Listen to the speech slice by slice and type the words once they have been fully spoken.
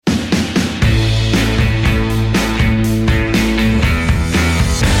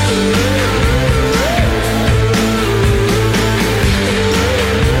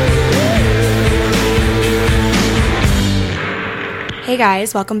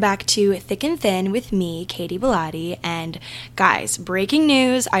guys, welcome back to Thick and Thin with me, Katie Bellotti. And guys, breaking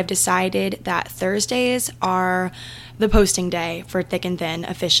news, I've decided that Thursdays are the posting day for Thick and Thin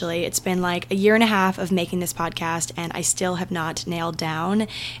officially. It's been like a year and a half of making this podcast and I still have not nailed down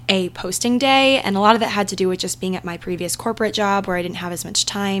a posting day. And a lot of that had to do with just being at my previous corporate job where I didn't have as much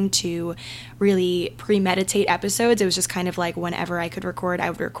time to really premeditate episodes. It was just kind of like whenever I could record, I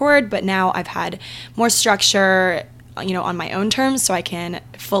would record. But now I've had more structure, on my own terms, so I can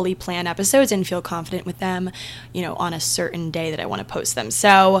fully plan episodes and feel confident with them, on a certain day that I want to post them.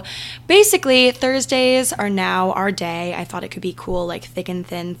 So basically, Thursdays are now our day. I thought it could be cool, like Thick and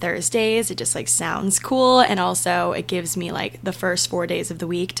Thin Thursdays. It just sounds cool, and also it gives me the first 4 days of the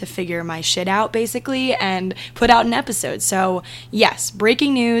week to figure my shit out, basically, and put out an episode. So yes,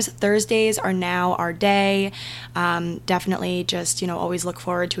 breaking news, Thursdays are now our day. Definitely just, always look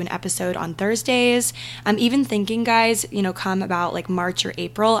forward to an episode on Thursdays. I'm even thinking, guys, come about March or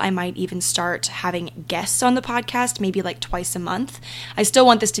April, I might even start having guests on the podcast, maybe twice a month. I still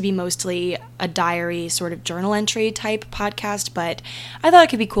want this to be mostly a diary sort of journal entry type podcast, but I thought it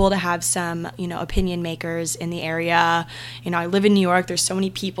could be cool to have some, opinion makers in the area. I live in New York. There's so many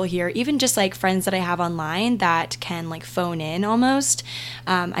people here, even just friends that I have online that can phone in almost.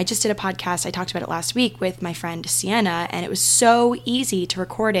 I just did a podcast. I talked about it last week with my friend Sienna, and it was so easy to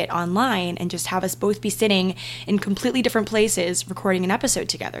record it online and just have us both be sitting in completely different places recording an episode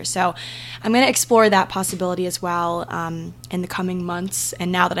together. So I'm going to explore that possibility as well in the coming months.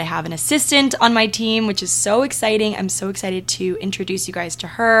 And now that I have an assistant on my team, which is so exciting, I'm so excited to introduce you guys to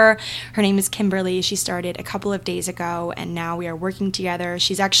her. Her name is Kimberly. She started a couple of days ago and now we are working together.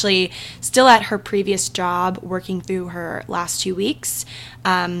 She's actually still at her previous job working through her last 2 weeks.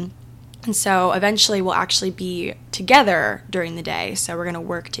 And so eventually we'll actually be together during the day. So we're going to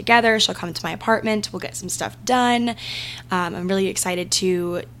work together. She'll come to my apartment. We'll get some stuff done. I'm really excited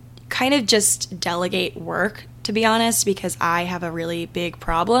to kind of just delegate work, to be honest, because I have a really big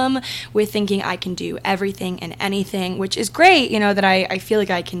problem with thinking I can do everything and anything, which is great, that I feel like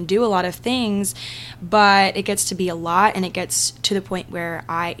I can do a lot of things, but it gets to be a lot and it gets to the point where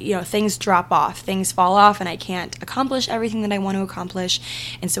things drop off, things fall off and I can't accomplish everything that I want to accomplish.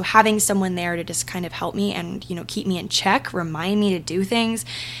 And so having someone there to just kind of help me and, keep me in check, remind me to do things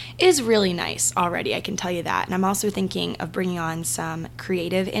is really nice already, I can tell you that. And I'm also thinking of bringing on some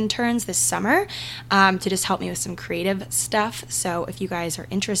creative interns this summer to just help me with some creative stuff. So if you guys are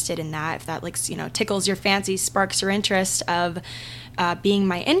interested in that, if that tickles your fancy, sparks your interest of being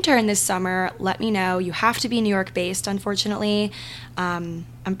my intern this summer, let me know. You have to be New York based, unfortunately. I'm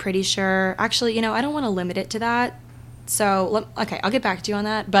pretty sure, actually, I don't want to limit it to that. So, okay, I'll get back to you on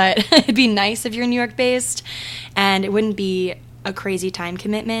that, but it'd be nice if you're New York based and it wouldn't be a crazy time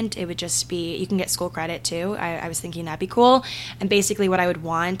commitment. It would just be, you can get school credit too. I was thinking that'd be cool. And basically what I would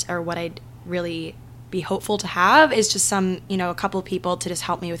want, or what I'd really be hopeful to have, is just some, a couple of people to just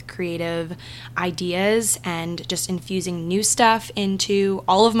help me with creative ideas and just infusing new stuff into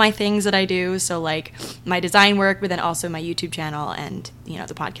all of my things that I do. So my design work, but then also my YouTube channel and,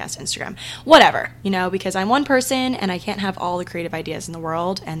 the podcast, Instagram, whatever, because I'm one person and I can't have all the creative ideas in the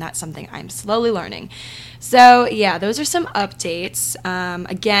world. And that's something I'm slowly learning. So yeah, those are some updates.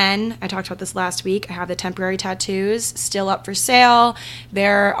 Again, I talked about this last week. I have the temporary tattoos still up for sale.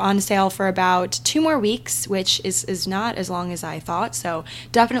 They're on sale for about 2 more weeks, which is not as long as I thought. So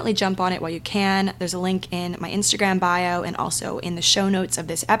definitely jump on it while you can. There's a link in my Instagram bio and also in the show notes of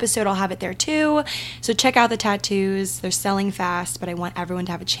this episode. I'll have it there too. So check out the tattoos. They're selling fast, but I want everyone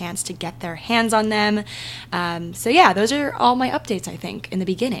to have a chance to get their hands on them. So yeah, those are all my updates, I think, in the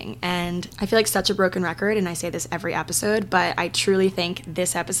beginning. And I feel like such a broken record, and I say this every episode, but I truly think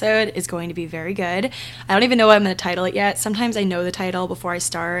this episode is going to be very good. I don't even know what I'm going to title it yet. Sometimes I know the title before I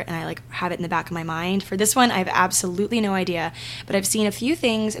start and I have it in the back of my mind. For this one, I have absolutely no idea, but I've seen a few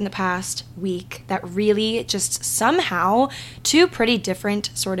things in the past week that really just somehow, 2 pretty different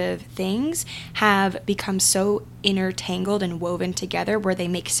sort of things have become so intertangled and woven together where they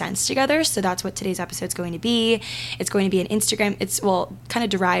make sense together. So that's what today's episode is going to be. It's going to be an Instagram, kind of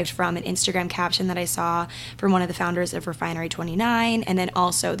derived from an Instagram caption that I saw from one of the founders of Refinery 29, and then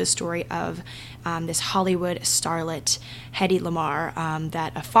also the story of this Hollywood starlet, Hedy Lamarr,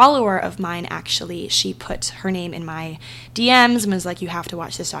 that a follower of mine actually, she put her name in my DMs and was like, you have to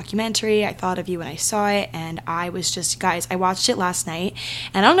watch this documentary. I thought of you when I saw it, and I was just, guys, I watched it last night,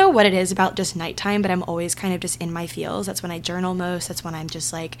 and I don't know what it is about just nighttime, but I'm always kind of just in my feels. That's when I journal most. That's when I'm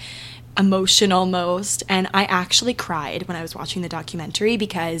just emotional most, and I actually cried when I was watching the documentary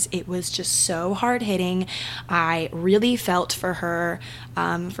because it was just so hard-hitting. I really felt for her,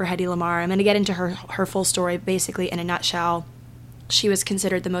 for Hedy Lamarr. I'm going to get into her full story basically in a nutshell. She was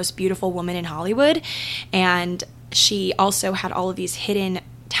considered the most beautiful woman in Hollywood, and she also had all of these hidden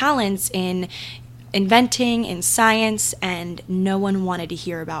talents in inventing, in science, and no one wanted to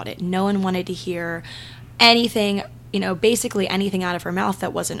hear about it. No one wanted to hear anything, basically anything out of her mouth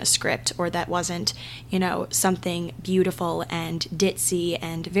that wasn't a script or that wasn't, something beautiful and ditzy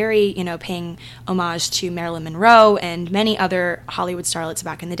and very, paying homage to Marilyn Monroe and many other Hollywood starlets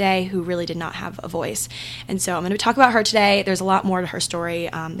back in the day who really did not have a voice. And so I'm going to talk about her today. There's a lot more to her story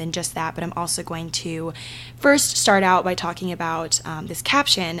than just that, but I'm also going to first start out by talking about this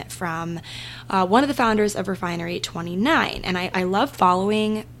caption from one of the founders of Refinery 29. And I love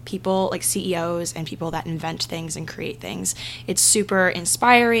following people like CEOs and people that invent things and create things. It's super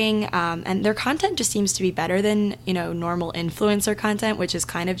inspiring, and their content just seems to be better than, normal influencer content, which is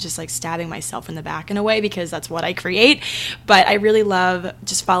kind of just like stabbing myself in the back in a way because that's what I create. But I really love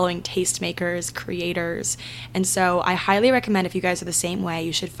just following tastemakers, creators. And so I highly recommend, if you guys are the same way,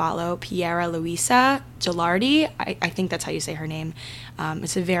 you should follow Piera Luisa Gilardi. I think that's how you say her name.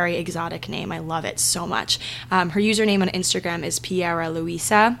 It's a very exotic name. I love it so much. Her username on Instagram is Piera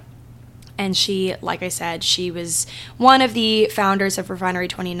Luisa. And she, like I said, she was one of the founders of Refinery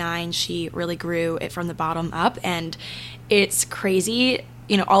 29. She really grew it from the bottom up. And it's crazy.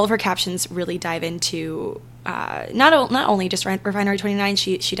 All of her captions really dive into not only just Refinery 29,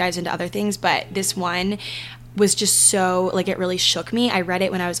 she dives into other things, but this one was just so, it really shook me. I read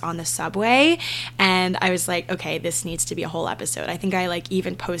it when I was on the subway, and I was like, okay, this needs to be a whole episode. I think I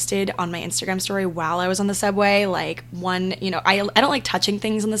even posted on my Instagram story while I was on the subway, I don't like touching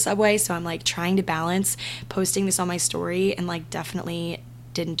things on the subway, so I'm trying to balance posting this on my story, and definitely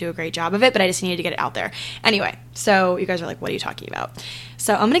didn't do a great job of it, but I just needed to get it out there. Anyway, so you guys are like, what are you talking about?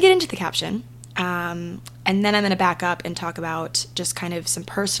 So I'm gonna get into the caption, and then I'm gonna back up and talk about just kind of some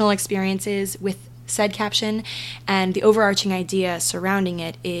personal experiences with said caption, and the overarching idea surrounding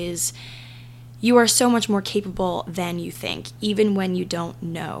it is you are so much more capable than you think, even when you don't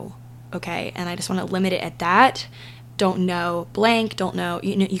know, okay? And I just want to limit it at that. Don't know blank, don't know,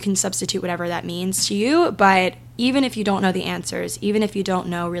 you can substitute whatever that means to you, but even if you don't know the answers, even if you don't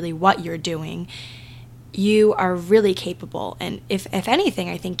know really what you're doing, you are really capable. And if anything,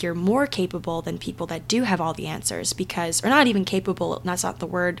 I think you're more capable than people that do have all the answers, or not even capable, that's not the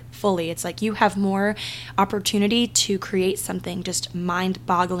word fully. It's you have more opportunity to create something just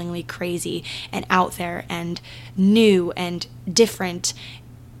mind-bogglingly crazy and out there and new and different.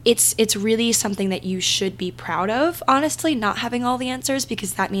 It's really something that you should be proud of, honestly, not having all the answers,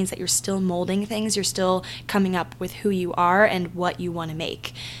 because that means that you're still molding things, you're still coming up with who you are and what you want to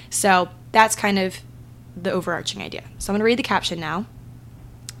make. So that's kind of the overarching idea. So I'm going to read the caption now.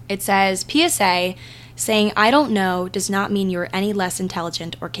 It says, PSA, saying I don't know does not mean you're any less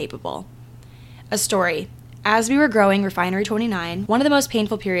intelligent or capable. A story. As we were growing Refinery 29, one of the most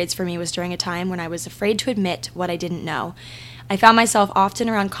painful periods for me was during a time when I was afraid to admit what I didn't know. I found myself often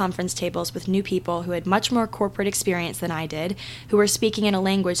around conference tables with new people who had much more corporate experience than I did, who were speaking in a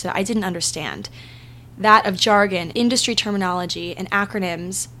language that I didn't understand. That of jargon, industry terminology, and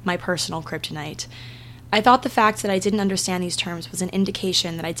acronyms, my personal kryptonite. I thought the fact that I didn't understand these terms was an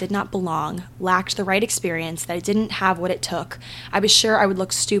indication that I did not belong, lacked the right experience, that I didn't have what it took. I was sure I would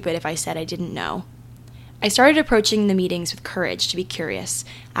look stupid if I said I didn't know. I started approaching the meetings with courage to be curious,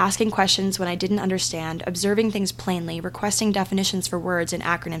 asking questions when I didn't understand, observing things plainly, requesting definitions for words and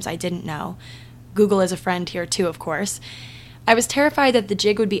acronyms I didn't know. Google is a friend here too, of course. I was terrified that the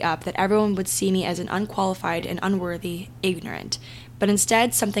jig would be up, that everyone would see me as an unqualified and unworthy ignorant. But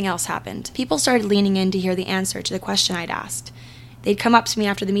instead, something else happened. People started leaning in to hear the answer to the question I'd asked. They'd come up to me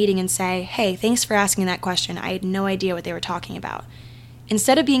after the meeting and say, hey, thanks for asking that question. I had no idea what they were talking about.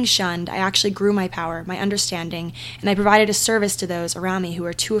 Instead of being shunned, I actually grew my power, my understanding, and I provided a service to those around me who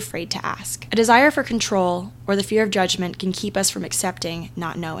were too afraid to ask. A desire for control or the fear of judgment can keep us from accepting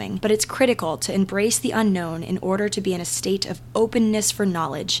not knowing, but it's critical to embrace the unknown in order to be in a state of openness for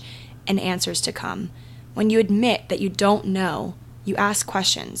knowledge and answers to come. When you admit that you don't know, you ask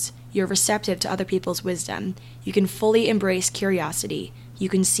questions, you're receptive to other people's wisdom, you can fully embrace curiosity, you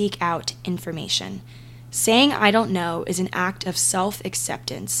can seek out information. Saying I don't know is an act of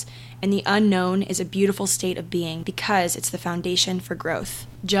self-acceptance, and the unknown is a beautiful state of being because it's the foundation for growth.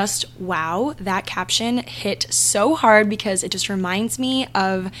 Just wow, that caption hit so hard because it just reminds me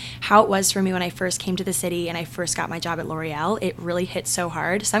of how it was for me when I first came to the city and I first got my job at L'Oreal. It really hit so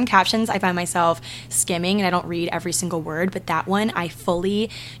hard. Some captions I find myself skimming and I don't read every single word, but that one I fully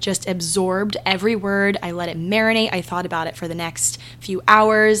just absorbed every word. I let it marinate. I thought about it for the next few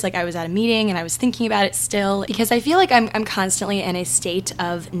hours, like I was at a meeting and I was thinking about it still, because I feel like I'm constantly in a state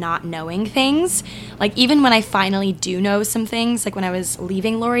of not knowing things. Like, even when I finally do know some things, like when I was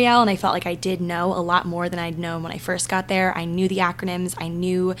leaving L'Oreal and I felt like I did know a lot more than I'd known when I first got there. I knew the acronyms, I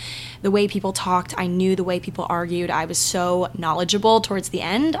knew the way people talked, I knew the way people argued. I was so knowledgeable towards the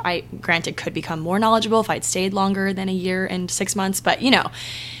end. I, granted, could become more knowledgeable if I'd stayed longer than a year and 6 months, but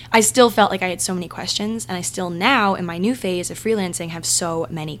I still felt like I had so many questions, and I still now, in my new phase of freelancing, have so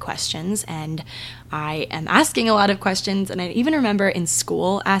many questions, and I am asking a lot of questions, and I even remember in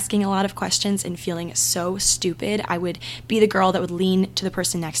school asking a lot of questions and feeling so stupid. I would be the girl that would lean to the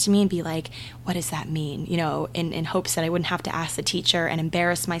person next to me and be like, what does that mean? In hopes that I wouldn't have to ask the teacher and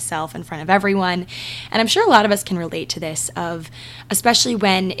embarrass myself in front of everyone. And I'm sure a lot of us can relate to this, especially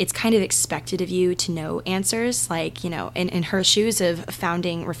when it's kind of expected of you to know answers, like, in her shoes of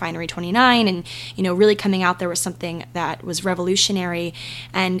founding Refinery 29 and, really coming out there with something that was revolutionary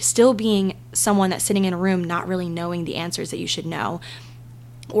and still being someone that's sitting in a room not really knowing the answers that you should know,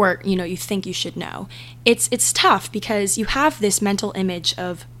 or you think you should know. It's tough because you have this mental image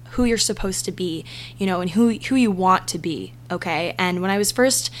of who you're supposed to be, and who you want to be, okay? And when I was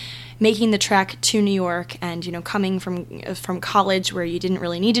first making the trek to New York and, coming from college where you didn't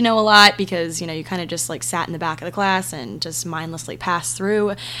really need to know a lot because, you kind of just like sat in the back of the class and just mindlessly passed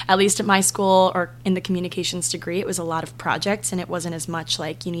through, at least at my school or in the communications degree, it was a lot of projects and it wasn't as much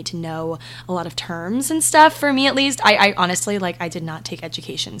like you need to know a lot of terms and stuff. For me, at least, I honestly, I did not take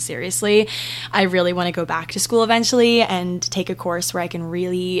education seriously. I really want to go back to school eventually and take a course where I can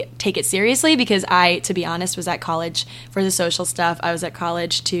really take it seriously because I, to be honest, was at college for the social stuff. I was at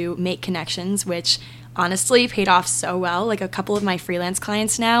college to make connections, which honestly paid off so well. Like, a couple of my freelance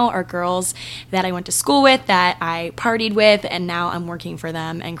clients now are girls that I went to school with, that I partied with, and now I'm working for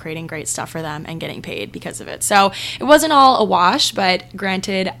them and creating great stuff for them and getting paid because of it. So it wasn't all a wash, but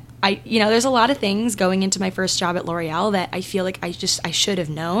granted, there's a lot of things going into my first job at L'Oreal that I feel like I should have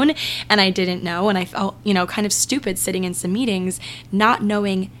known and I didn't know, and I felt, kind of stupid sitting in some meetings not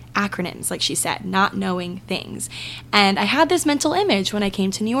knowing acronyms, like she said, not knowing things. And I had this mental image when I came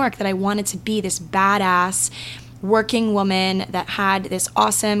to New York that I wanted to be this badass working woman that had this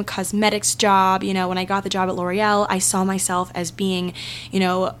awesome cosmetics job. When I got the job at L'Oreal, I saw myself as being,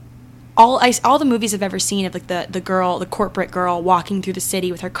 all the movies I've ever seen of like the corporate girl walking through the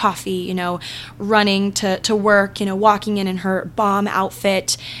city with her coffee, running to work, walking in her bomb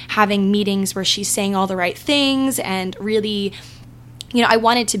outfit, having meetings where she's saying all the right things, and really, I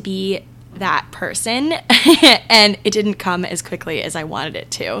wanted to be that person and it didn't come as quickly as I wanted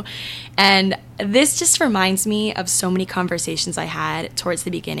it to. And this just reminds me of so many conversations I had towards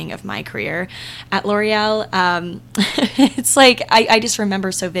the beginning of my career at L'Oreal. It's like I just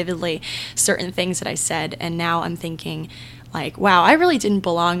remember so vividly certain things that I said, and now I'm thinking, like, wow, I really didn't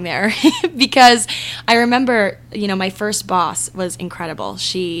belong there because I remember, my first boss was incredible.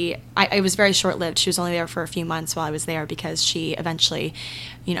 I was very short-lived. She was only there for a few months while I was there because she eventually,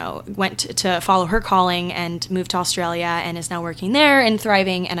 went to follow her calling and moved to Australia and is now working there and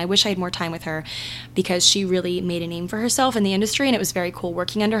thriving. And I wish I had more time with her because she really made a name for herself in the industry, and it was very cool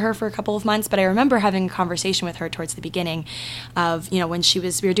working under her for a couple of months. But I remember having a conversation with her towards the beginning of, when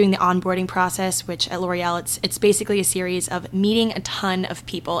we were doing the onboarding process, which at L'Oreal, it's basically a series of meeting a ton of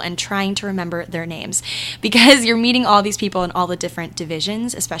people and trying to remember their names because you're meeting all these people in all the different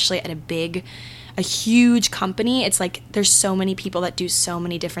divisions, especially at a huge company. It's like there's so many people that do so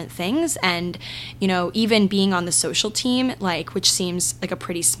many different things, and even being on the social team, which seems like a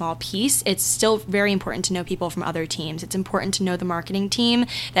pretty small piece, it's still very important to know people from other teams. It's important to know the marketing team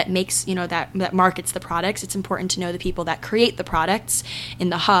that makes that markets the products. It's important to know the people that create the products in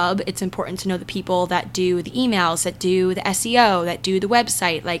the hub. It's important to know the people that do the emails, that do the SEO, that do the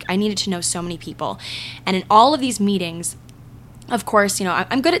website. I needed to know so many people, and in all of these meetings, of course,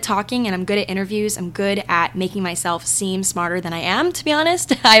 I'm good at talking and I'm good at interviews. I'm good at making myself seem smarter than I am, to be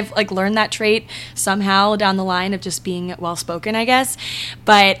honest. I've learned that trait somehow down the line of just being well-spoken, I guess.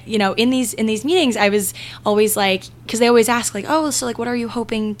 But, in these meetings, I was always because they always ask oh, so what are you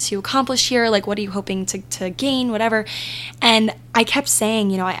hoping to accomplish here? What are you hoping to gain, whatever. And I kept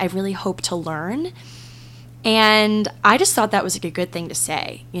saying, I really hope to learn. And I just thought that was a good thing to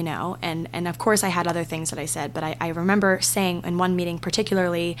say, and of course I had other things that I said, but I remember saying in one meeting,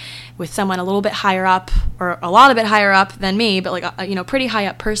 particularly with someone a little bit higher up, or a lot a bit higher up than me, but pretty high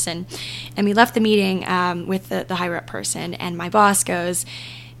up person, and we left the meeting with the higher up person, and my boss goes,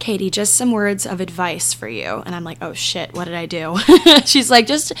 Katie, just some words of advice for you. And I'm like, oh shit, what did I do? She's like,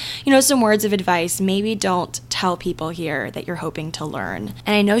 just, some words of advice. Maybe don't tell people here that you're hoping to learn.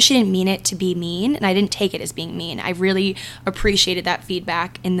 And I know she didn't mean it to be mean, and I didn't take it as being mean. I really appreciated that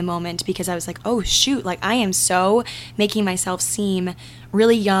feedback in the moment, because I was like, oh shoot, like I am so making myself seem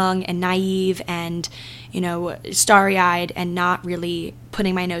really young and naive and, starry-eyed, and not really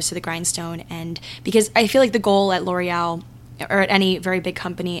putting my nose to the grindstone. And because I feel like the goal at L'Oreal, or at any very big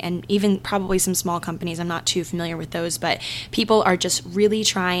company, and even probably some small companies, I'm not too familiar with those, but people are just really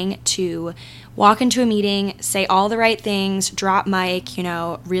trying to walk into a meeting, say all the right things, drop mic,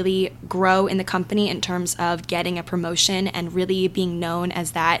 really grow in the company in terms of getting a promotion and really being known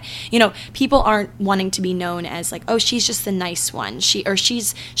as that. People aren't wanting to be known as like, oh, she's just the nice one.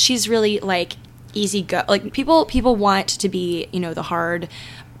 She's really like easy go. Like people want to be, the hard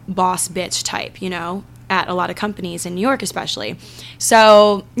boss bitch type, at a lot of companies in New York especially.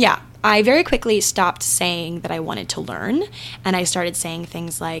 So yeah, I very quickly stopped saying that I wanted to learn, and I started saying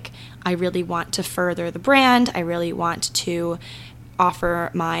things like, I really want to further the brand. I really want to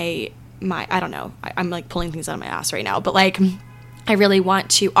offer my I don't know, I'm like pulling things out of my ass right now, but like, I really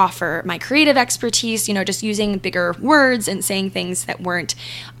want to offer my creative expertise, just using bigger words and saying things that weren't,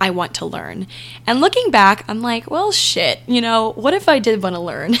 I want to learn. And looking back, I'm like, well, shit, what if I did want to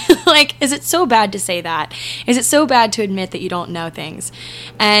learn? Like, is it so bad to say that? Is it so bad to admit that you don't know things?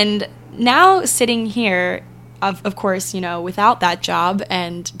 And now sitting here, of course, without that job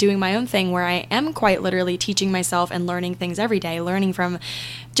and doing my own thing, where I am quite literally teaching myself and learning things every day, learning from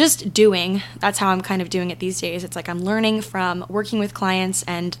just doing. That's how I'm kind of doing it these days. It's like I'm learning from working with clients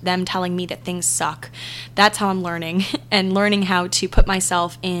and them telling me that things suck. That's how I'm learning, and learning how to put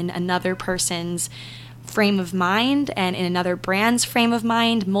myself in another person's frame of mind and in another brand's frame of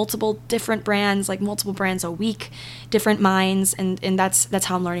mind, multiple different brands, like multiple brands a week, different minds, and that's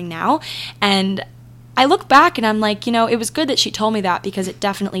how I'm learning now. And I look back and I'm like, it was good that she told me that, because it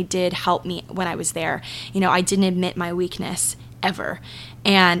definitely did help me when I was there. I didn't admit my weakness ever.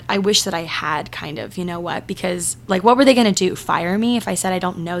 And I wish that I had, kind of, because like, what were they going to do? Fire me if I said I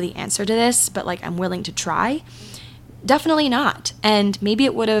don't know the answer to this, but like, I'm willing to try? Definitely not. And maybe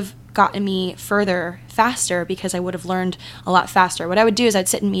it would have gotten me further faster, because I would have learned a lot faster. What I would do is I'd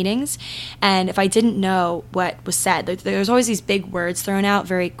sit in meetings, and if I didn't know what was said, there's always these big words thrown out,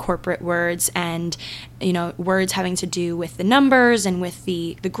 very corporate words, and words having to do with the numbers and with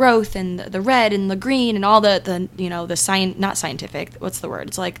the growth and the red and the green and all the not scientific, what's the word?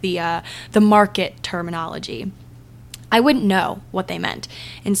 It's like the market terminology. I wouldn't know what they meant.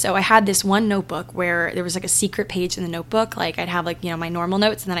 And so I had this one notebook where there was like a secret page in the notebook. Like I'd have like, my normal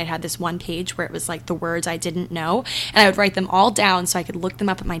notes, and then I'd had this one page where it was like the words I didn't know. And I would write them all down so I could look them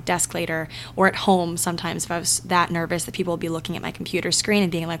up at my desk later, or at home sometimes if I was that nervous that people would be looking at my computer screen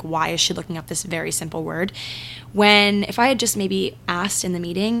and being like, why is she looking up this very simple word? If I had just maybe asked in the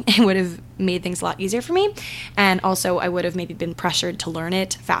meeting, it would have made things a lot easier for me. And also I would have maybe been pressured to learn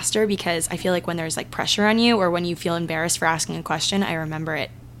it faster, because I feel like when there's like pressure on you, or when you feel embarrassed for asking a question, I remember it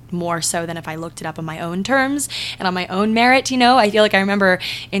more so than if I looked it up on my own terms and on my own merit. I feel like I remember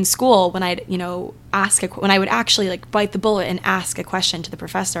in school when I'd, when I would actually like bite the bullet and ask a question to the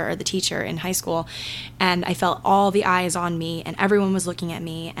professor or the teacher in high school, and I felt all the eyes on me and everyone was looking at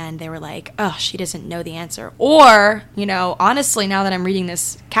me and they were like, oh, she doesn't know the answer. Or, honestly, now that I'm reading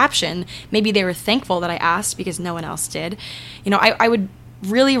this caption, maybe they were thankful that I asked because no one else did. I would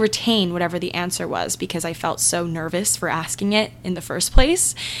really retain whatever the answer was, because I felt so nervous for asking it in the first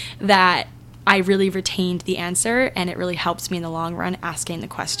place that I really retained the answer, and it really helped me in the long run asking the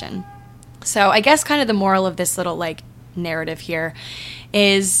question. So I guess kind of the moral of this little like narrative here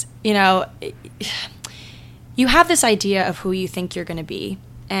is, you have this idea of who you think you're going to be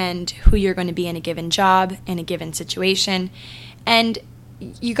and who you're going to be in a given job, in a given situation, and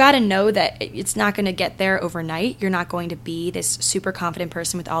you got to know that it's not going to get there overnight. You're not going to be this super confident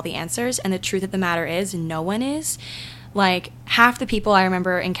person with all the answers. And the truth of the matter is, no one is. Like, half the people I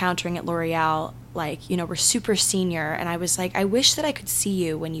remember encountering at L'Oreal, were super senior. And I was like, I wish that I could see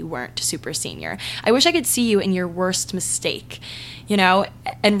you when you weren't super senior. I wish I could see you in your worst mistake,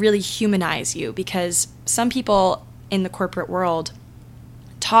 and really humanize you. Because some people in the corporate world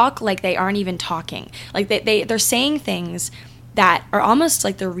talk like they aren't even talking. Like, they're saying things that are almost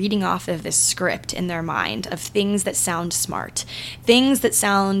like they're reading off of this script in their mind of things that sound smart, things that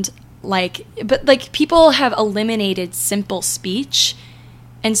sound like, but like people have eliminated simple speech.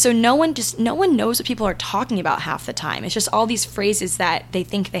 And so no one knows what people are talking about half the time. It's just all these phrases that they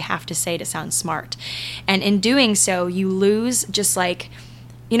think they have to say to sound smart. And in doing so, you lose just like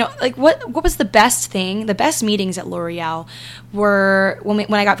like what was the best thing? The best meetings at L'Oreal were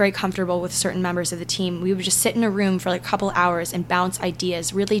when I got very comfortable with certain members of the team. We would just sit in a room for like a couple hours and bounce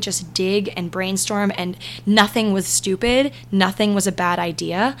ideas, really just dig and brainstorm, and nothing was stupid, nothing was a bad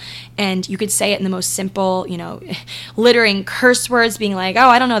idea. And you could say it in the most simple, littering curse words, being like, oh,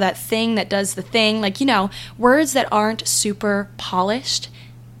 I don't know that thing that does the thing. Like, words that aren't super polished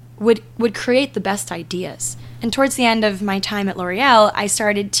would create the best ideas. And towards the end of my time at L'Oreal, I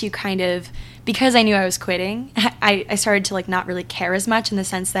started to kind of, because I knew I was quitting, I started to like not really care as much, in the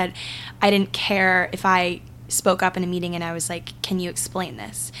sense that I didn't care if I spoke up in a meeting and I was like, can you explain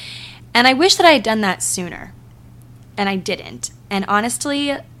this? And I wish that I had done that sooner, and I didn't. And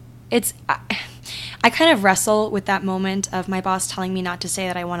honestly, I kind of wrestle with that moment of my boss telling me not to say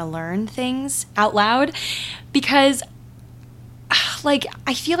that I want to learn things out loud, because like,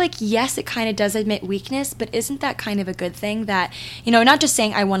 I feel like, yes, it kind of does admit weakness, but isn't that kind of a good thing? That, not just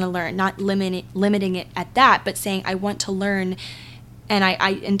saying I want to learn, not limiting it at that, but saying I want to learn, and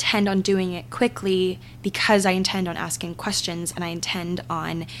I intend on doing it quickly because I intend on asking questions, and I intend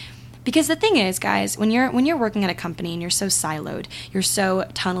on... Because the thing is, guys, when you're working at a company and you're so siloed, you're so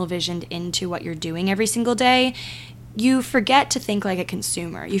tunnel visioned into what you're doing every single day, you forget to think like a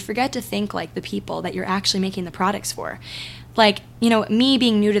consumer. You forget to think like the people that you're actually making the products for. Like, me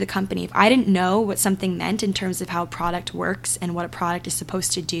being new to the company, if I didn't know what something meant in terms of how a product works and what a product is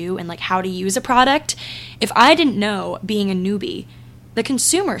supposed to do and like how to use a product, if I didn't know, being a newbie, the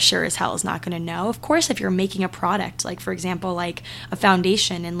consumer sure as hell is not going to know. Of course, if you're making a product, like for example, like a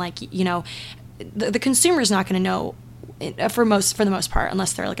foundation, and like, the consumer is not going to know for the most part,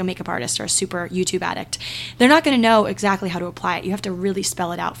 unless they're like a makeup artist or a super YouTube addict. They're not going to know exactly how to apply it. You have to really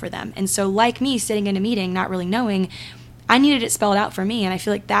spell it out for them. And so like me sitting in a meeting, not really knowing, I needed it spelled out for me, and I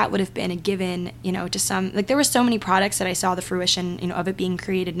feel like that would have been a given, to some, like there were so many products that I saw the fruition, of it being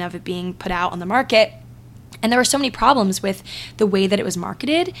created and of it being put out on the market. And there were so many problems with the way that it was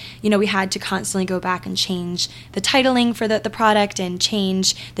marketed. We had to constantly go back and change the titling for the product and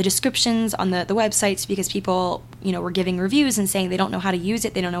change the descriptions on the websites, because people, were giving reviews and saying they don't know how to use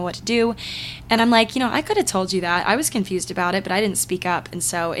it, they don't know what to do. And I'm like, I could have told you that. I was confused about it, but I didn't speak up. And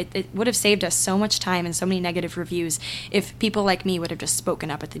so it would have saved us so much time and so many negative reviews if people like me would have just spoken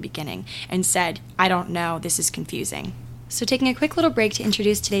up at the beginning and said, I don't know, this is confusing. So taking a quick little break to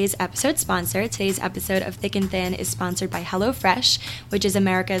introduce today's episode sponsor. Today's episode of Thick and Thin is sponsored by HelloFresh, which is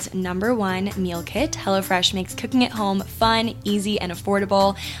America's #1 meal kit. HelloFresh makes cooking at home fun, easy, and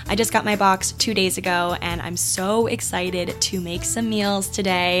affordable. I just got my box 2 days ago, and I'm so excited to make some meals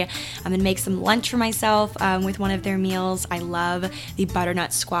today. I'm gonna make some lunch for myself with one of their meals. I love the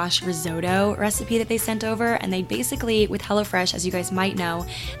butternut squash risotto recipe that they sent over, and they basically, with HelloFresh, as you guys might know,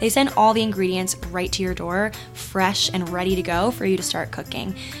 they send all the ingredients right to your door, fresh and ready to go for you to start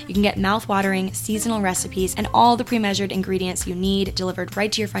cooking. You can get mouth-watering seasonal recipes and all the pre-measured ingredients you need delivered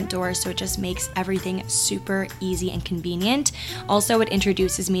right to your front door, so it just makes everything super easy and convenient. Also, it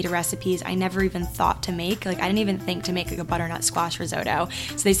introduces me to recipes I never even thought to make. Like, I didn't even think to make like a butternut squash risotto.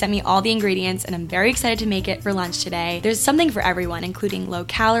 So they sent me all the ingredients, and I'm very excited to make it for lunch today. There's something for everyone, including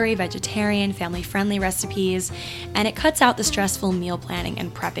low-calorie, vegetarian, family-friendly recipes, and it cuts out the stressful meal planning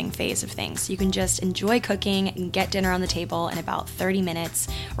and prepping phase of things. You can just enjoy cooking and get dinner on the table in about 30 minutes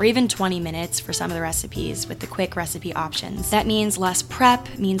or even 20 minutes for some of the recipes with the quick recipe options. That means less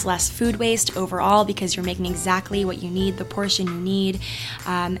prep, means less food waste overall, because you're making exactly what you need, the portion you need,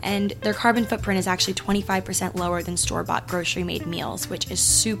 and their carbon footprint is actually 25% lower than store-bought grocery-made meals, which is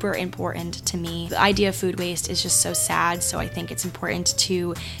super important to me. The idea of food waste is just so sad, so I think it's important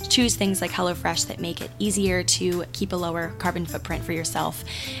to choose things like HelloFresh that make it easier to keep a lower carbon footprint for yourself.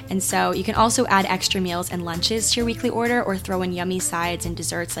 And so you can also add extra meals and lunches to your weekly order, or throw in yummy sides and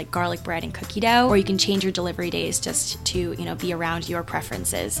desserts like garlic bread and cookie dough, or you can change your delivery days just to, be around your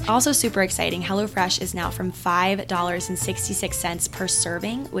preferences. Also super exciting, HelloFresh is now from $5.66 per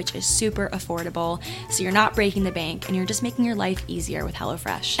serving, which is super affordable, so you're not breaking the bank and you're just making your life easier with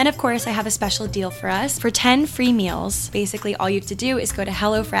HelloFresh. And of course, I have a special deal for us. For 10 free meals, basically all you have to do is go to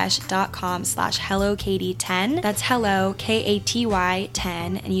hellofresh.com/HelloKatie10. That's hello, Katy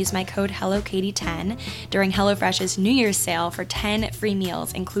 10, and use my code HelloKatie10 during HelloFresh's New Year's sale for 10 free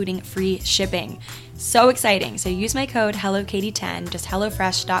meals, including free shipping. So exciting. So use my code HelloKatie10, just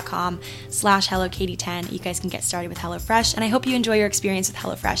hellofresh.com/HelloKatie10. You guys can get started with HelloFresh, and I hope you enjoy your experience with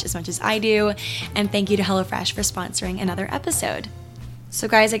HelloFresh as much as I do. And thank you to HelloFresh for sponsoring another episode. So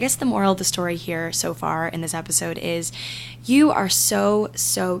guys, I guess the moral of the story here so far in this episode is you are so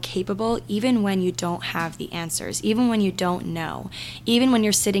capable, even when you don't have the answers, even when you don't know, even when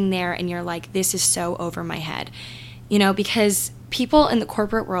you're sitting there and you're like, this is so over my head, because people in the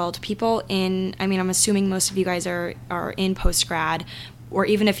corporate world, I'm assuming most of you guys are in post-grad, or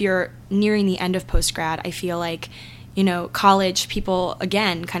even if you're nearing the end of post-grad, I feel like, college people,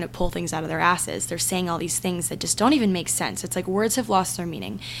 again, kind of pull things out of their asses. They're saying all these things that just don't even make sense. It's like words have lost their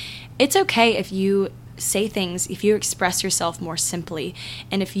meaning. It's okay if you say things, if you express yourself more simply,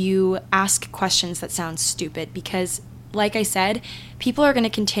 and if you ask questions that sound stupid, because, like I said, people are going to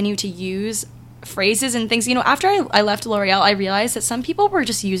continue to use phrases and things. After I left L'Oreal, I realized that some people were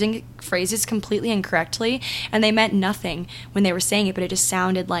just using phrases completely incorrectly, and they meant nothing when they were saying it, but it just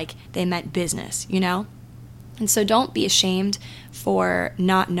sounded like they meant business, And so don't be ashamed for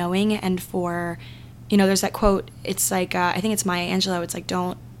not knowing, and for, there's that quote, it's like, I think it's Maya Angelou, it's like,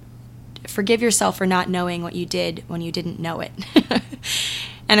 don't forgive yourself for not knowing what you did when you didn't know it.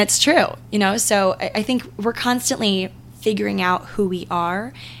 And it's true, so I think we're constantly figuring out who we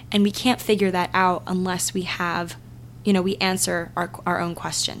are, and we can't figure that out unless we have, we answer our own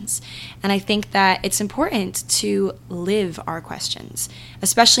questions. And I think that it's important to live our questions,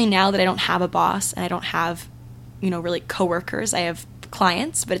 especially now that I don't have a boss and I don't have, really coworkers. I have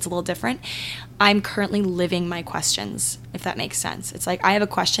clients, but it's a little different. I'm currently living my questions, if that makes sense. It's like I have a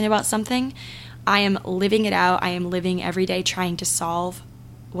question about something. I am living it out. I am living every day trying to solve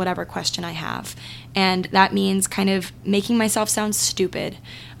whatever question I have. And that means kind of making myself sound stupid.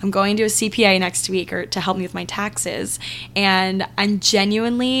 I'm going to a CPA next week or to help me with my taxes. And I'm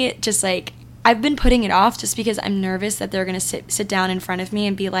genuinely just like, I've been putting it off just because I'm nervous that they're going to sit down in front of me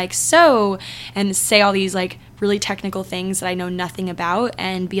and be like, and say all these like really technical things that I know nothing about,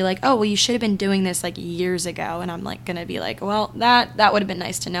 and be like, oh, well, you should have been doing this like years ago. And I'm like going to be like, well, that would have been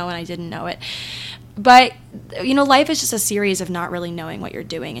nice to know, and I didn't know it. But, life is just a series of not really knowing what you're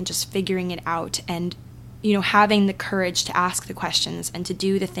doing and just figuring it out, and, having the courage to ask the questions and to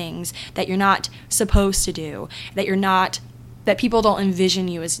do the things that you're not supposed to do, that people don't envision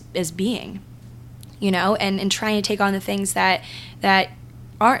you as being, and trying to take on the things that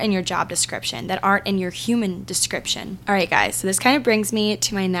aren't in your job description, that aren't in your human description. All right, guys, so this kind of brings me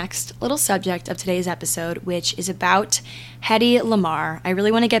to my next little subject of today's episode, which is about Hedy Lamarr. I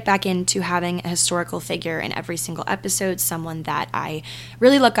really want to get back into having a historical figure in every single episode, someone that I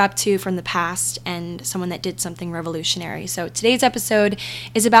really look up to from the past, and someone that did something revolutionary. So today's episode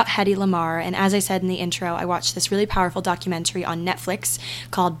is about Hedy Lamarr, and as I said in the intro, I watched this really powerful documentary on Netflix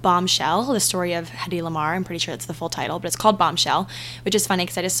called Bombshell, the story of Hedy Lamarr. I'm pretty sure that's the full title, but it's called Bombshell, which is funny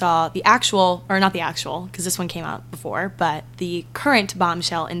because I just saw not the actual, because this one came out before, but the current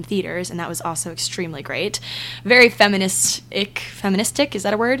Bombshell in theaters, and that was also extremely great. Very feministic, is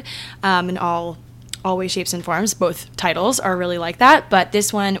that a word? In all ways, shapes, and forms. Both titles are really like that, but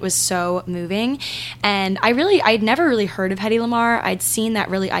this one was so moving. And I'd never really heard of Hedy Lamarr. I'd seen that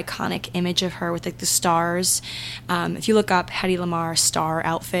really iconic image of her with like the stars. If you look up Hedy Lamarr star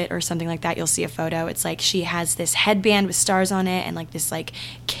outfit or something like that, you'll see a photo. It's like she has this headband with stars on it and like this like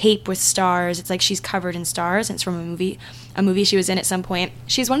cape with stars. It's like she's covered in stars, and it's from a movie she was in at some point.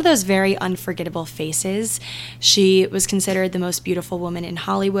 She's one of those very unforgettable faces. She was considered the most beautiful woman in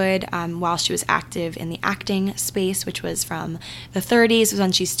Hollywood while she was active in the acting space, which was from the 30s was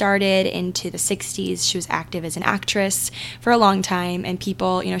when she started, into the 60s. She was active as an actress for a long time, and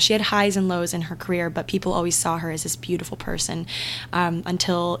people, she had highs and lows in her career, but people always saw her as this beautiful person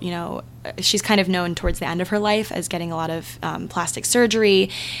until, she's kind of known towards the end of her life as getting a lot of plastic surgery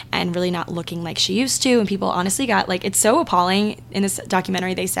and really not looking like she used to. And people honestly got it's so appalling. In this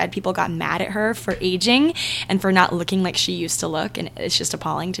documentary, they said people got mad at her for aging and for not looking like she used to look. And it's just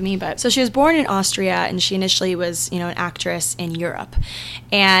appalling to me. But so she was born in Austria, and she initially was, an actress in Europe.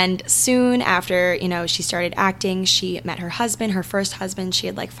 And soon after, she started acting, she met her husband, her first husband. She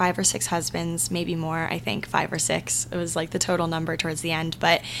had 5 or 6 husbands, maybe more, I think 5 or 6. It was the total number towards the end.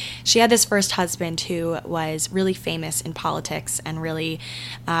 But she had this first husband who was really famous in politics, and really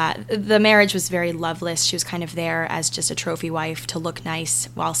the marriage was very loveless. She was kind of there as just a trophy wife to look nice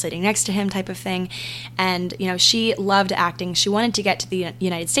while sitting next to him type of thing. And she loved acting. She wanted to get to the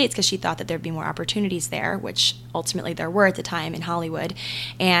United States because she thought that there'd be more opportunities there, which ultimately there were at the time in Hollywood.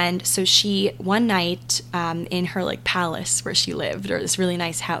 And so she, one night in her palace where she lived, or this really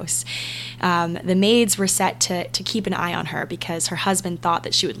nice house, the maids were set to keep an eye on her because her husband thought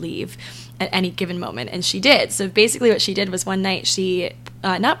that she would leave at any given moment, and she did. So basically what she did was one night she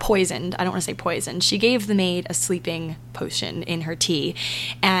not poisoned. I don't want to say poisoned. She gave the maid a sleeping potion in her tea.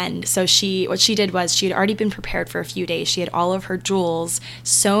 And so what she did was she had already been prepared for a few days. She had all of her jewels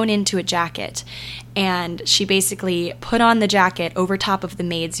sewn into a jacket. And she basically put on the jacket over top of the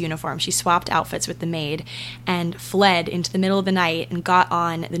maid's uniform. She swapped outfits with the maid and fled into the middle of the night and got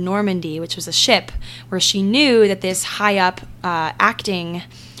on the Normandy, which was a ship where she knew that this high up acting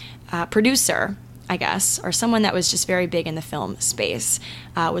producer, I guess, or someone that was just very big in the film space,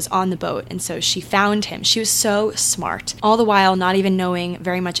 was on the boat. And so she found him. She was so smart, all the while not even knowing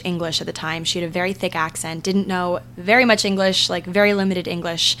very much English at the time. She had a very thick accent, didn't know very much English, like very limited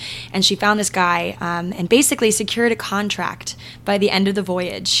English. And she found this guy and basically secured a contract by the end of the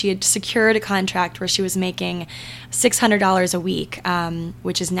voyage. She had secured a contract where she was making $600 a week,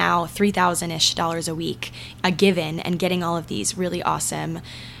 which is now $3,000-ish a week, a given, and getting all of these really awesome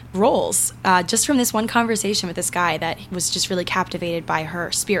roles just from this one conversation with this guy that was just really captivated by her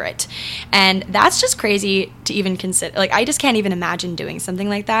spirit. And that's just crazy to even consider. Like, I just can't even imagine doing something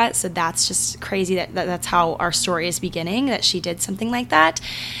like that. So that's just crazy that's how our story is beginning, that she did something like that.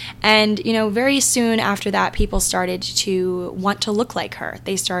 And, you know, very soon after that, people started to want to look like her.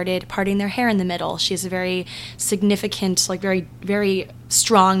 They started parting their hair in the middle. She has a very significant, like very, very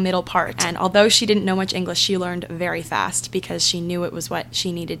strong middle part. And although she didn't know much English, she learned very fast because she knew it was what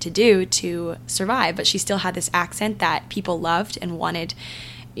she needed to do to survive. But she still had this accent that people loved and wanted,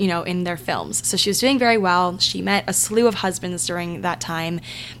 you know, in their films. So she was doing very well. She met a slew of husbands during that time.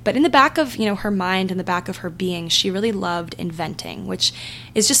 But in the back of, you know, her mind, in the back of her being, she really loved inventing, which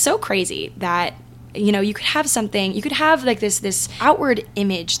is just so crazy that, you know, you could have something, you could have like this outward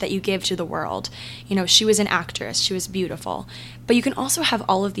image that you give to the world. You know, she was an actress, she was beautiful. But you can also have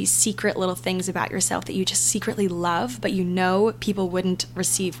all of these secret little things about yourself that you just secretly love, but you know people wouldn't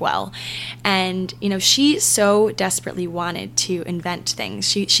receive well. And, you know, she so desperately wanted to invent things.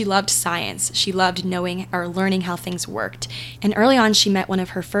 She loved science. She loved knowing or learning how things worked. And early on, she met one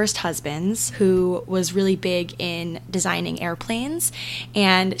of her first husbands who was really big in designing airplanes.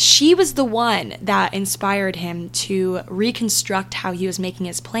 And she was the one that inspired him to reconstruct how he was making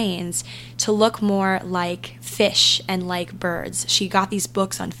his planes to look more like fish and like birds. She got these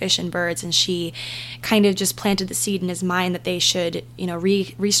books on fish and birds, and she kind of just planted the seed in his mind that they should, you know,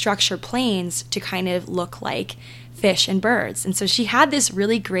 restructure planes to kind of look like fish and birds. And so she had this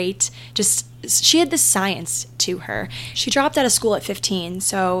really great, she had this science to her. She dropped out of school at 15,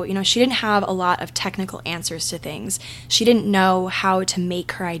 so, you know, she didn't have a lot of technical answers to things. She didn't know how to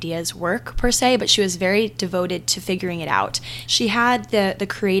make her ideas work, per se, but she was very devoted to figuring it out. She had the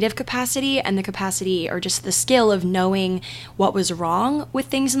creative capacity and the capacity, or just the skill of knowing what was wrong with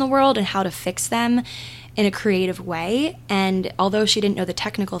things in the world and how to fix them in a creative way. And although she didn't know the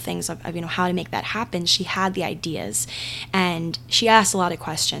technical things of you know, how to make that happen, she had the ideas, and she asked a lot of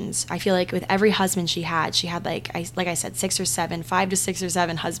questions. I feel like with every husband she had like I said, 5 to 6 or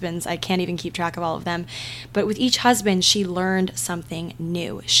 7 husbands. I can't even keep track of all of them. But with each husband, she learned something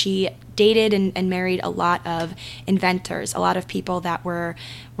new. She dated and married a lot of inventors, a lot of people that were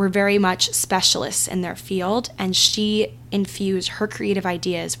very much specialists in their field, and she infused her creative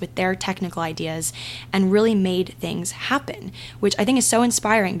ideas with their technical ideas and really made things happen, which I think is so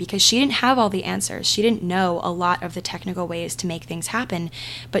inspiring because she didn't have all the answers. She didn't know a lot of the technical ways to make things happen,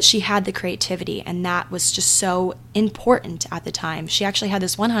 but she had the creativity, and that was just so important at the time. She actually had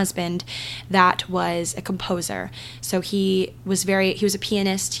this one husband that was a composer. So he was a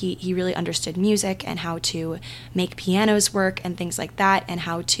pianist. He really understood music and how to make pianos work and things like that, and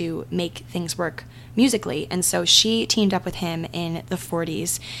how to make things work musically. And so she teamed up with him in the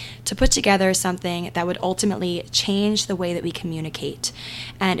 40s to put together something that would ultimately change the way that we communicate.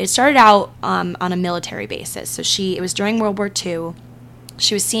 And it started out on a military basis. So it was during World War II.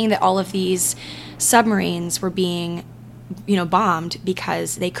 She was seeing that all of these submarines were being, you know, bombed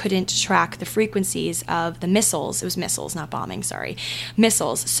because they couldn't track the frequencies of the missiles. It was missiles, not bombing, sorry.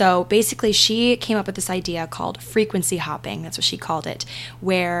 Missiles. So basically she came up with this idea called frequency hopping. That's what she called it,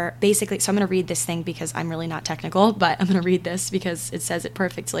 where basically, so I'm going to read this thing because I'm really not technical, but I'm going to read this because it says it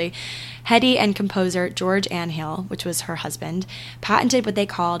perfectly. Hetty and composer George Anhill, which was her husband, patented what they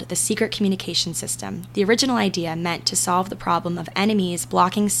called the secret communication system. The original idea meant to solve the problem of enemies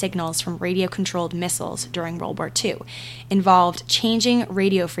blocking signals from radio-controlled missiles during World War II. Involved changing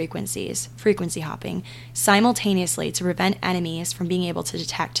radio frequencies, frequency hopping, simultaneously to prevent enemies from being able to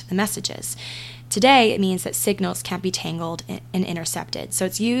detect the messages. Today, it means that signals can't be tangled and intercepted. So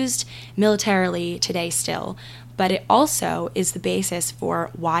it's used militarily today still, but it also is the basis for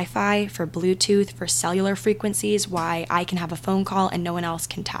Wi-Fi, for Bluetooth, for cellular frequencies, why I can have a phone call and no one else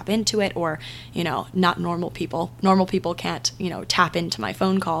can tap into it, or, not normal people. Normal people can't, tap into my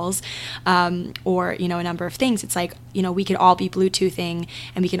phone calls, or, a number of things. It's like, we could all be Bluetoothing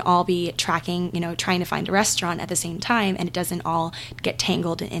and we can all be tracking, trying to find a restaurant at the same time, and it doesn't all get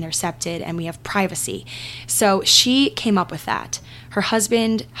tangled and intercepted, and we have privacy. So she came up with that. Her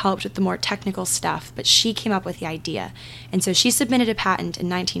husband helped with the more technical stuff, but she came up with the idea. And so she submitted a patent in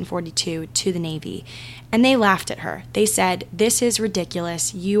 1942 to the Navy, and they laughed at her. They said, "This is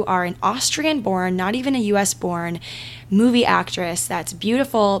ridiculous. You are an Austrian-born, not even a US-born movie actress that's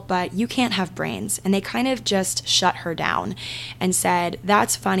beautiful, but you can't have brains." And they kind of just shut her down and said,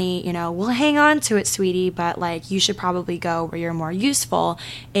 "That's funny, we'll hang on to it, sweetie, but you should probably go where you're more useful,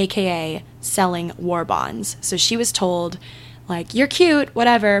 aka selling war bonds." So she was told, "You're cute,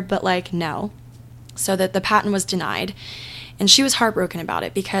 whatever, but no." So that the patent was denied. And she was heartbroken about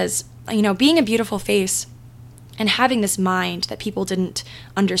it because, being a beautiful face and having this mind that people didn't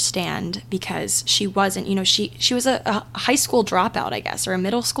understand because she wasn't, she was a high school dropout, I guess, or a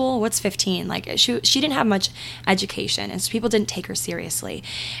middle school. What's 15? She didn't have much education, and so people didn't take her seriously.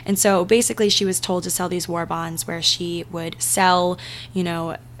 And so basically she was told to sell these war bonds where she would sell,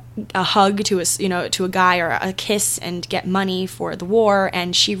 a hug to a guy, or a kiss, and get money for the war.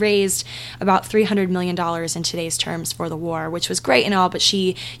 And she raised about $300 million in today's terms for the war, which was great and all, but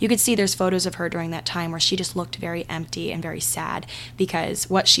you could see there's photos of her during that time where she just looked very empty and very sad because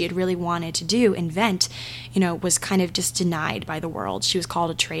what she had really wanted to do, invent, was kind of just denied by the world. She was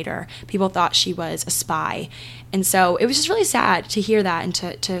called a traitor. People thought she was a spy. And so it was just really sad to hear that and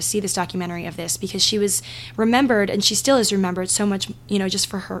to see this documentary of this, because she was remembered, and she still is remembered so much, just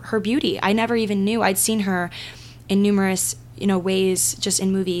for her beauty. I never even knew. I'd seen her in numerous, ways just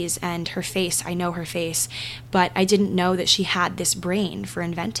in movies, and her face, I know her face, but I didn't know that she had this brain for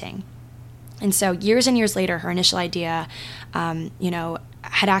inventing. And so years and years later, her initial idea,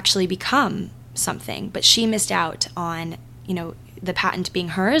 had actually become something, but she missed out on, the patent being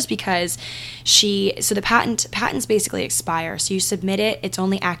hers because the patents basically expire. So you submit it, it's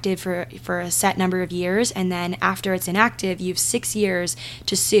only active for a set number of years, and then after it's inactive, you have 6 years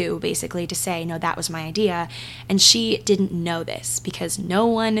to sue, basically to say, no, that was my idea. And she didn't know this because no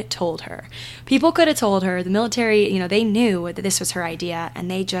one told her. People could have told her, the military, they knew that this was her idea,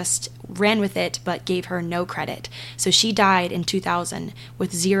 and they just ran with it but gave her no credit. So she died in 2000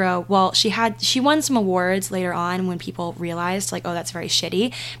 with zero. Well, she won some awards later on when people realized oh, that's very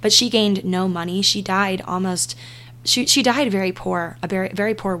shitty, but she gained no money. She died she died very poor, a very,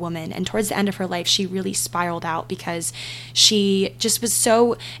 very poor woman. And towards the end of her life, she really spiraled out because she just was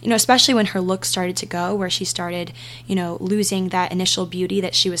so, especially when her look started to go, where she started, losing that initial beauty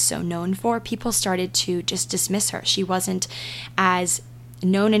that she was so known for, people started to just dismiss her. She wasn't as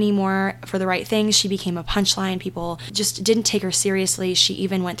known anymore for the right things. She became a punchline. People just didn't take her seriously. She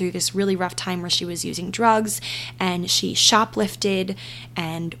even went through this really rough time where she was using drugs and she shoplifted,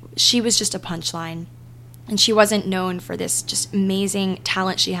 and she was just a punchline. And she wasn't known for this just amazing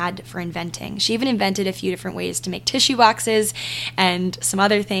talent she had for inventing. She even invented a few different ways to make tissue boxes and some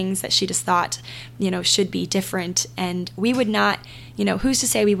other things that she just thought, should be different. And we would not, who's to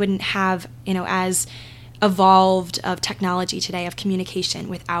say we wouldn't have, as evolved of technology today of communication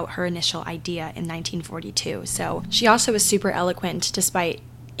without her initial idea in 1942. So she also was super eloquent despite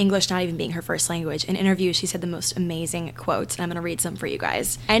English not even being her first language. In interviews, she said the most amazing quotes, and I'm going to read some for you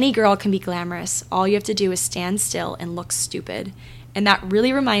guys. "Any girl can be glamorous. All you have to do is stand still and look stupid." And that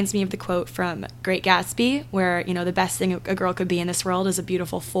really reminds me of the quote from Great Gatsby, where, the best thing a girl could be in this world is a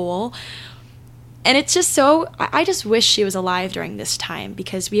beautiful fool. And it's just I just wish she was alive during this time,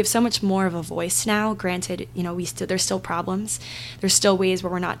 because we have so much more of a voice now. Granted, there's still problems. There's still ways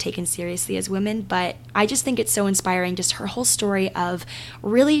where we're not taken seriously as women, but I just think it's so inspiring, just her whole story of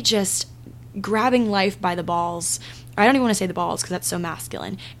really just grabbing life by the balls. I don't even want to say the balls because that's so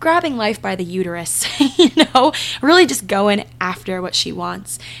masculine. Grabbing life by the uterus, really just going after what she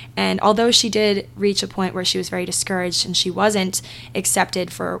wants. And although she did reach a point where she was very discouraged and she wasn't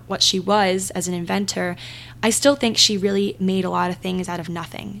accepted for what she was as an inventor, I still think she really made a lot of things out of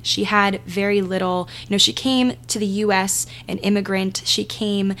nothing. She had very little, she came to the U.S. an immigrant. She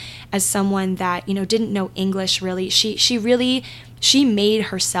came as someone that, didn't know English really. She made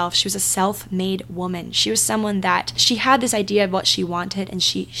herself. She was a self-made woman. She was someone that she had this idea of what she wanted, and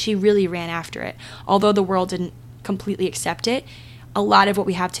she really ran after it. Although the world didn't completely accept it, a lot of what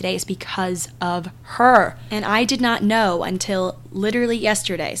we have today is because of her. And I did not know until literally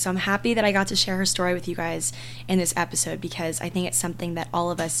yesterday. So I'm happy that I got to share her story with you guys in this episode, because I think it's something that all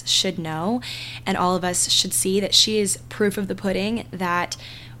of us should know and all of us should see, that she is proof of the pudding, that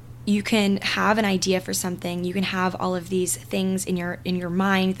you can have an idea for something, you can have all of these things in your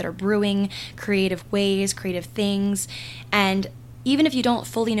mind that are brewing, creative ways, creative things, and even if you don't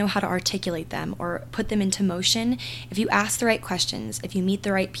fully know how to articulate them or put them into motion, if you ask the right questions, if you meet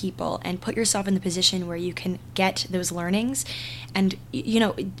the right people and put yourself in the position where you can get those learnings and,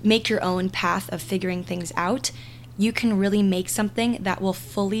 make your own path of figuring things out, you can really make something that will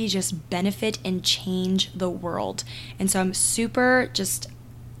fully just benefit and change the world. And so I'm super just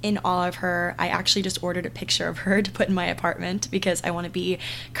in awe of her. I actually just ordered a picture of her to put in my apartment because I want to be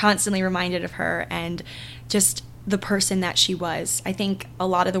constantly reminded of her and just the person that she was. I think a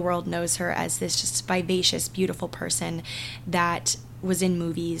lot of the world knows her as this just vivacious, beautiful person that was in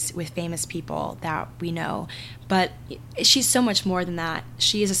movies with famous people that we know. But she's so much more than that.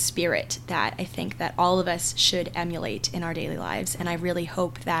 She is a spirit that I think that all of us should emulate in our daily lives. And I really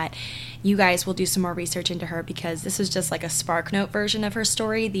hope that you guys will do some more research into her, because this is just like a SparkNote version of her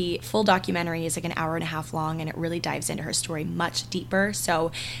story. The full documentary is like an hour and a half long, and it really dives into her story much deeper.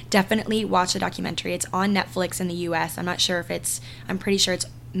 So definitely watch the documentary. It's on Netflix in the US. I'm pretty sure it's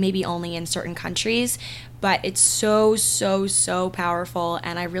maybe only in certain countries, but it's so, so, so powerful.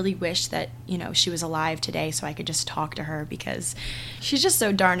 And I really wish that, she was alive today so I could just talk to her, because she's just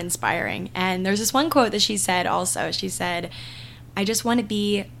so darn inspiring. And there's this one quote that she said also. She said, "I just want to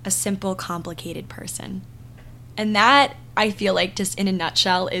be a simple, complicated person." And that, I feel like, just in a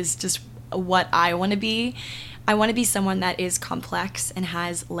nutshell, is just what I want to be. I want to be someone that is complex and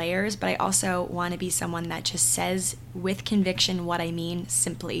has layers, but I also want to be someone that just says with conviction what I mean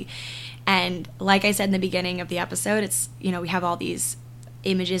simply. And like I said in the beginning of the episode, it's, we have all these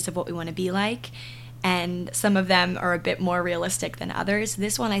images of what we want to be like, and some of them are a bit more realistic than others.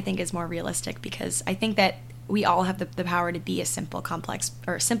 This one I think is more realistic, because I think that we all have the power to be a simple,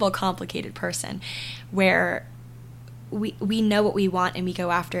 complicated person, where we know what we want and we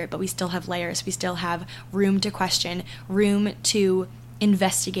go after it, but we still have layers. We still have room to question, room to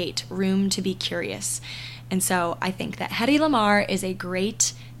investigate, room to be curious. And so I think that Hedy Lamarr is a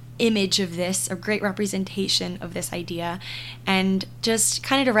great image of this, a great representation of this idea. And just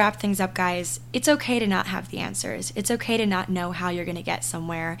kind of to wrap things up, guys, it's okay to not have the answers. It's okay to not know how you're going to get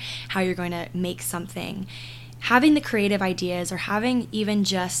somewhere, how you're going to make something. Having the creative ideas, or having even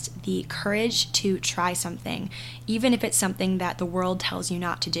just the courage to try something, even if it's something that the world tells you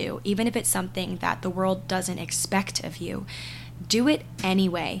not to do, even if it's something that the world doesn't expect of you, do it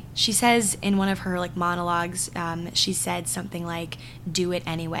anyway. She says in one of her monologues, she said something like, "Do it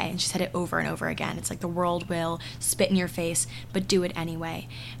anyway," and she said it over and over again. It's like the world will spit in your face, but do it anyway.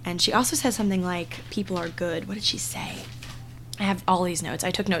 And she also says something like, "People are good." What did she say? I have all these notes. I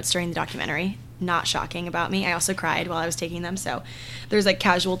took notes during the documentary. Not shocking about me. I also cried while I was taking them, so there's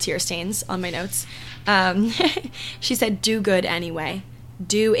casual tear stains on my notes. She said, "Do good anyway."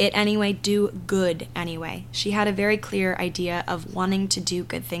 Do it anyway. Do good anyway. She had a very clear idea of wanting to do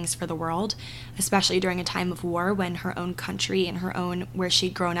good things for the world, especially during a time of war when her own country and where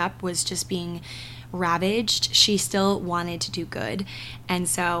she'd grown up was just being ravaged. She still wanted to do good. And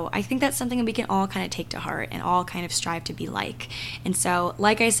so I think that's something that we can all kind of take to heart and all kind of strive to be like. And so,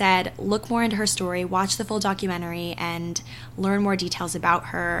 like I said, look more into her story, watch the full documentary, and learn more details about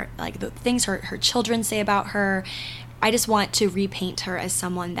her, like the things her children say about her. I just want to repaint her as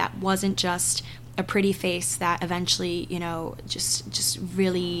someone that wasn't just a pretty face that eventually, just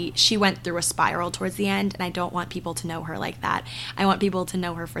really, she went through a spiral towards the end, and I don't want people to know her like that. I want people to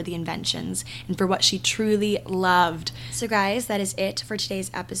know her for the inventions and for what she truly loved. So guys, that is it for today's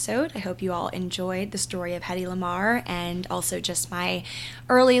episode. I hope you all enjoyed the story of Hedy Lamarr, and also just my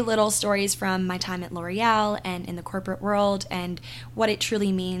early little stories from my time at L'Oreal and in the corporate world, and what it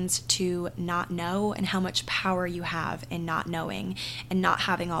truly means to not know, and how much power you have in not knowing and not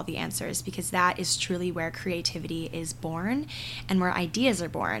having all the answers, because that is truly where creativity is born and where ideas are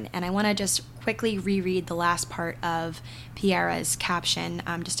born. And I want to just quickly reread the last part of Piera's caption,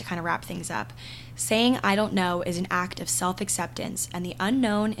 just to kind of wrap things up. "Saying I don't know is an act of self-acceptance, and the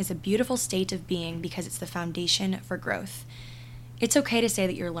unknown is a beautiful state of being because it's the foundation for growth." It's okay to say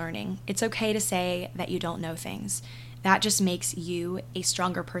that you're learning. It's okay to say that you don't know things. That just makes you a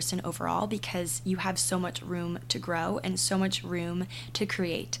stronger person overall, because you have so much room to grow and so much room to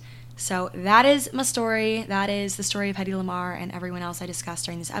create. So that is my story. That is the story of Hedy Lamarr and everyone else I discussed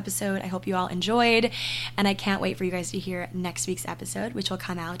during this episode. I hope you all enjoyed, and I can't wait for you guys to hear next week's episode, which will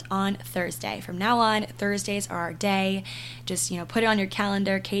come out on Thursday. From now on, Thursdays are our day. Just, put it on your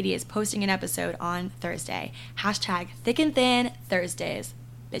calendar. Katie is posting an episode on Thursday. Hashtag Thick and Thin Thursdays,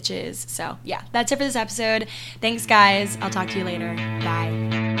 bitches. So yeah, that's it for this episode. Thanks, guys. I'll talk to you later. Bye.